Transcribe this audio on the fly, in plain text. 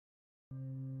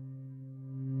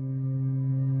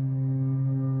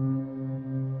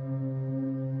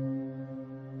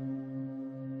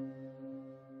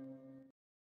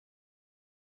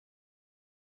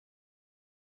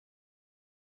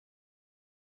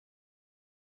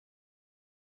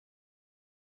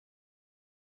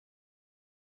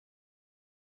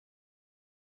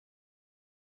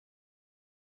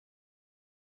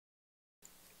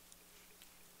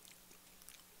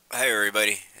Hi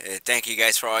everybody. Thank you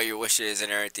guys for all your wishes and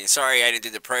everything. Sorry I didn't do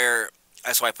the prayer.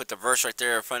 That's why I put the verse right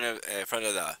there in front of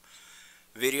the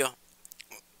video.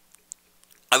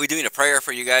 I'll be doing a prayer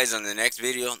for you guys on the next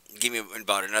video. Give me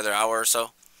about another hour or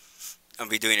so. I'll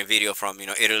be doing a video from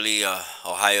Italy,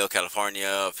 Ohio,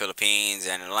 California, Philippines,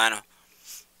 and Atlanta.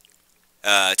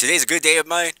 Today's a good day of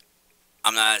mine.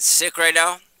 I'm not sick right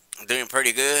now. I'm doing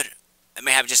pretty good. I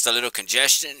may have just a little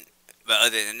congestion, but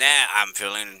other than that, I'm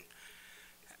feeling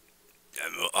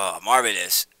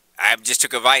marvelous. I just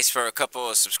took advice for a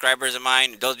couple of subscribers of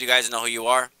mine. Those of you guys know who you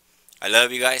are. I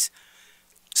love you guys.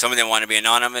 Some of them want to be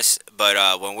anonymous,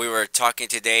 but when we were talking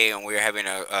today and we were having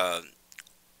a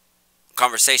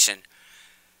conversation,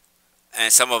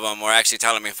 and some of them were actually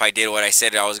telling me if I did what I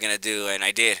said I was going to do, and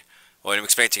I did. Well, let me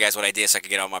explain to you guys what I did so I could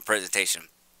get on my presentation.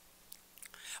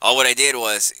 All what I did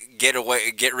was get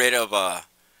rid of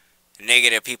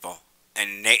negative people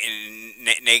and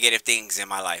negative things in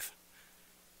my life.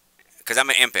 Because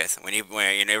I'm an empath. When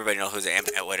everybody knows what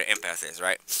an empath is,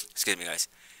 right? Excuse me, guys.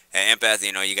 An empath,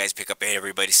 you guys pick up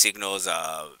everybody's signals,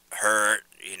 hurt,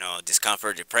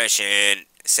 discomfort, depression,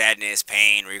 sadness,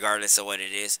 pain, regardless of what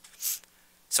it is.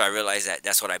 So I realized that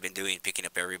that's what I've been doing, picking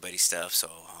up everybody's stuff. So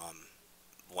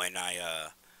when I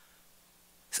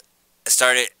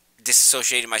started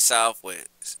disassociating myself with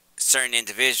certain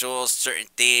individuals, certain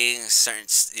things,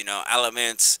 certain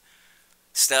elements,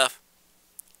 stuff.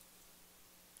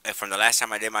 And from the last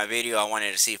time I did my video, I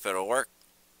wanted to see if it'll work.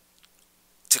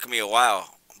 Took me a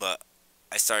while, but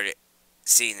I started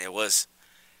seeing it was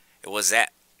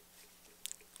that.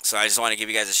 So I just want to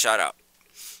give you guys a shout out.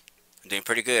 I'm doing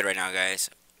pretty good right now, guys.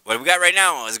 What we got right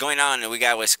now is going on, and we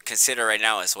got what's considered right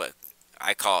now is what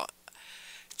I call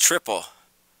triple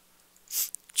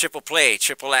play,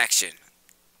 triple action.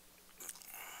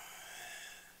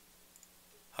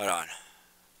 Hold on.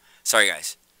 Sorry,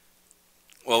 guys.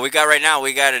 Well, we got right now,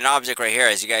 we got an object right here,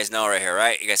 as you guys know right here,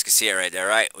 right? You guys can see it right there,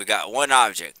 right? We got one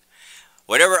object.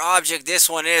 Whatever object this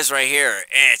one is right here,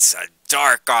 it's a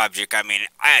dark object. I mean,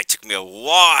 it took me a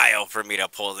while for me to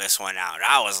pull this one out.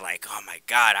 I was like, oh my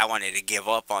God, I wanted to give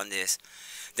up on this.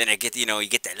 Then I get, you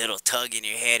get that little tug in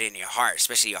your head and your heart,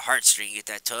 especially your heartstring, you get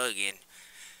that tug in.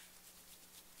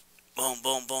 Boom,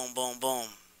 boom, boom, boom, boom.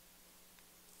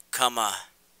 Come on.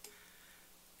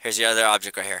 Here's the other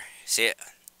object right here. See it?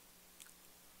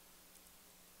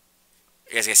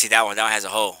 You guys can see that one. That one has a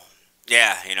hole.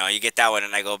 Yeah, you get that one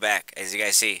and I go back. As you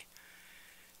guys see.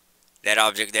 That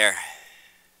object there.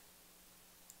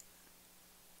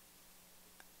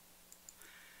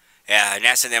 Yeah,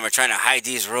 NASA and them are trying to hide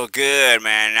these real good,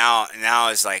 man. Now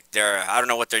it's like I don't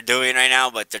know what they're doing right now,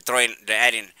 but they're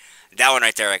adding that one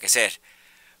right there, like I said.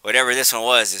 Whatever this one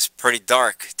was is pretty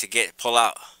dark to pull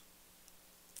out.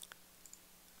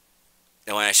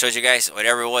 And when I showed you guys,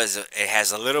 whatever it was, it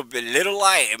has a little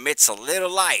light, emits a little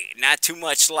light, not too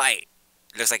much light.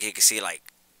 It looks like you can see like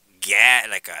gas,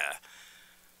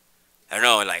 I don't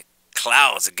know, like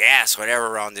clouds of gas, whatever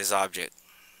around this object.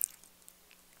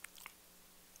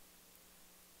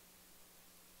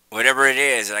 Whatever it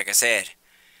is, like I said,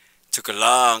 took a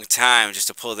long time just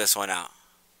to pull this one out.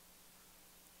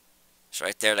 It's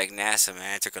right there like NASA,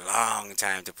 man. It took a long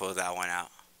time to pull that one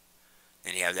out.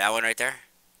 Then you have that one right there.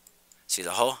 See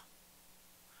the hole?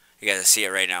 You guys see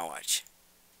it right now, watch.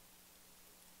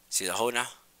 See the hole now?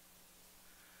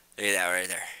 Look at that right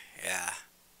there. Yeah.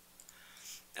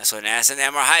 That's what NASA and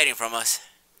them are hiding from us.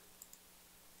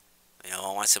 No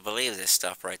one wants to believe this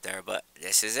stuff right there, but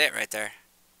this is it right there.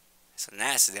 That's what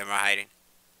NASA and them are hiding.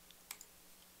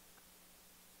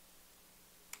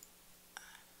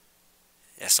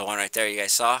 That's the one right there you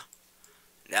guys saw.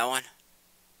 That one.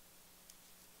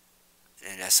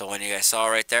 And that's the one you guys saw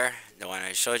right there. The one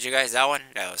I showed you guys. That one.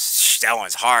 That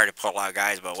one's hard to pull out,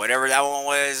 guys. But whatever that one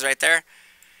was right there.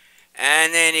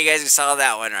 And then you guys saw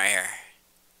that one right here.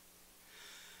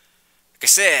 Like I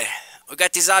said, we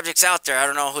got these objects out there. I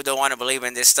don't know who don't want to believe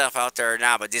in this stuff out there or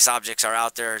not, but these objects are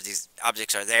out there. These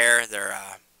objects are there. They're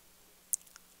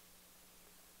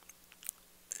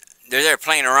there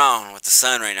playing around with the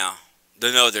sun right now.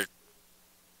 Don't know they're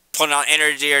pulling out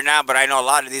energy or not, but I know a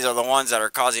lot of these are the ones that are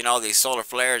causing all these solar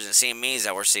flares and CMEs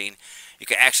that we're seeing. You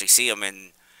can actually see them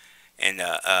in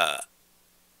the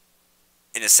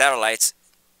satellites.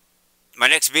 My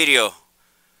next video,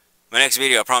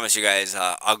 I promise you guys,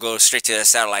 I'll go straight to the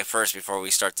satellite first before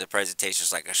we start the presentation,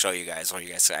 so I can show you guys where you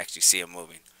guys can actually see them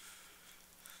moving.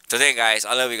 So then, guys,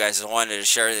 I love you guys. I wanted to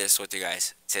share this with you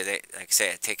guys today. Like I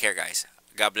said, take care, guys.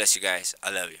 God bless you guys. I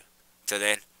love you. Till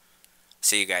then,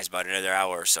 see you guys about another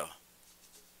hour or so.